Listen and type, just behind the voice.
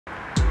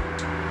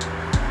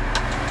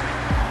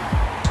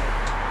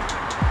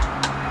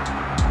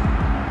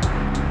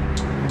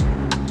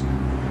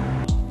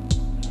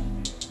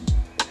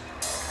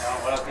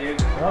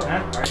Oh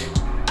man, are you?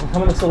 I'm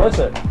coming to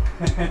solicit.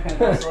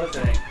 No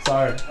soliciting.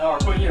 Sorry. Oh, we're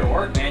putting you to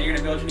work, man. You're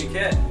gonna build your new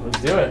kit.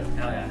 Let's do it.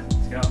 Hell yeah,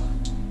 let's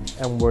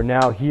go. And we're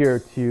now here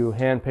to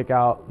hand pick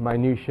out my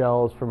new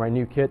shells for my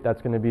new kit.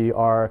 That's going to be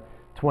our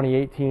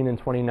 2018 and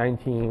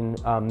 2019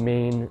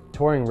 main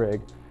touring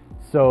rig.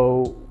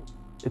 So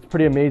it's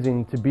pretty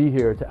amazing to be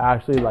here to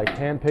actually like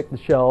hand pick the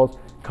shells,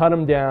 cut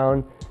them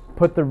down,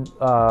 put the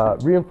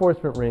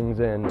reinforcement rings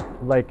in,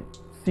 like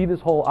see this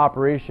whole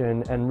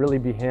operation and really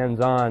be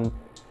hands-on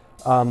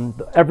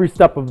every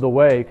step of the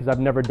way, because I've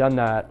never done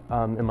that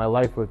in my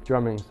life with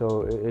drumming.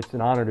 So it's an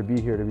honor to be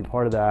here to be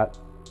part of that.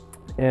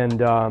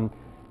 And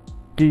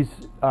these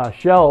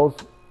shells,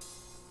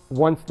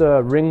 once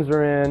the rings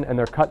are in and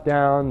they're cut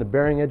down, the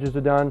bearing edges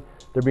are done,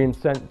 they're being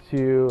sent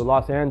to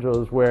Los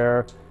Angeles,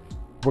 where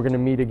we're going to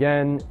meet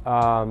again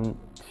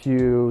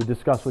to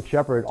discuss with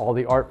Shepard all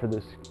the art for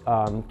this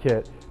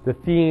kit, the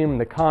theme,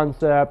 the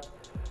concept,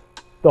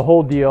 the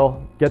whole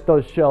deal. Get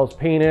those shells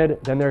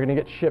painted, then they're going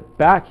to get shipped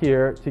back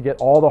here to get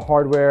all the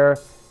hardware,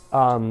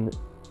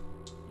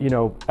 you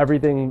know,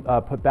 everything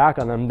put back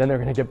on them. Then they're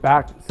going to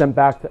get sent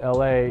back to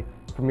LA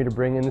for me to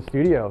bring in the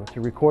studio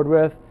to record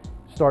with,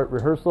 start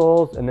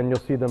rehearsals, and then you'll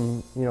see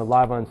them, you know,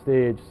 live on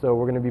stage. So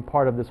we're going to be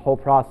part of this whole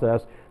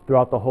process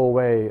throughout the whole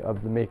way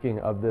of the making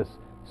of this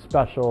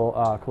special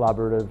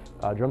collaborative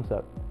drum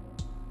set.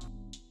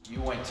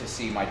 You went to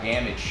see my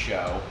Damage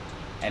show,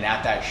 and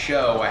at that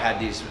show I had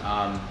these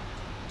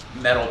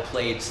metal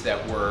plates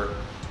that were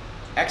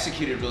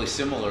executed really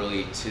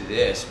similarly to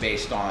this,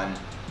 based on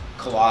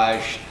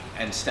collage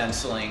and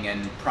stenciling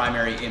and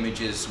primary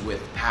images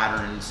with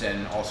patterns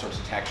and all sorts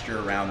of texture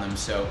around them.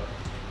 So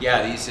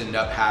yeah, these end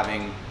up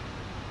having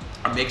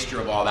a mixture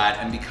of all that.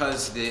 And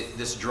because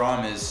this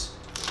drum is,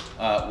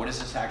 what is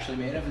this actually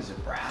made of? Is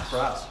it brass?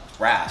 Brass.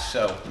 Brass.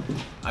 So,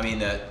 I mean,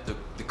 the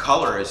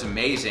color is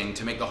amazing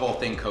to make the whole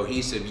thing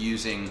cohesive,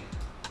 using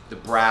the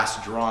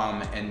brass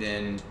drum and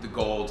then the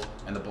gold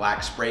and the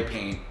black spray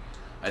paint.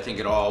 I think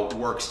it all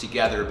works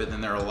together, but then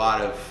there are a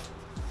lot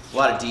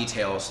of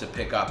details to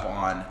pick up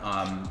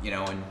on, you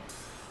know, and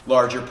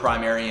larger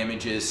primary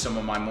images, some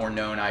of my more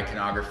known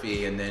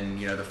iconography, and then,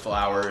 you know, the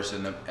flowers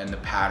and the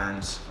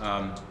patterns.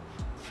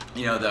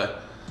 You know, the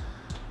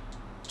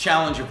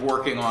challenge of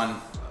working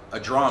on a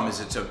drum is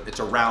it's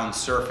a round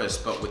surface,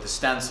 but with the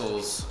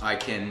stencils I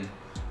can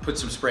put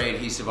some spray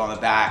adhesive on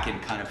the back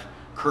and kind of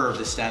curve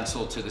the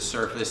stencil to the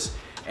surface.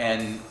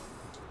 And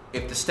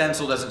if the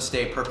stencil doesn't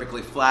stay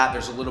perfectly flat,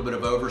 there's a little bit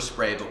of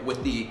overspray, but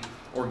with the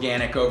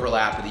organic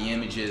overlap of the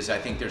images, I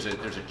think there's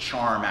a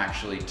charm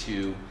actually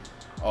to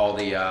all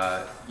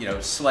the you know,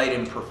 slight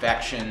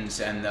imperfections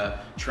and the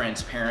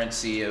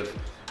transparency of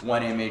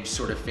one image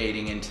sort of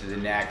fading into the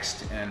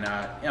next. And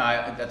you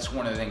know, that's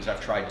one of the things I've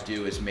tried to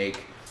do, is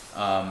make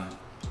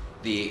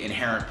the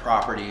inherent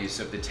properties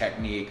of the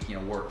technique, you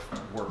know,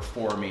 work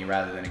for me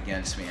rather than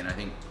against me. And I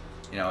think,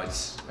 you know,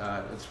 it's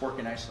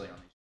working nicely on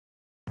me.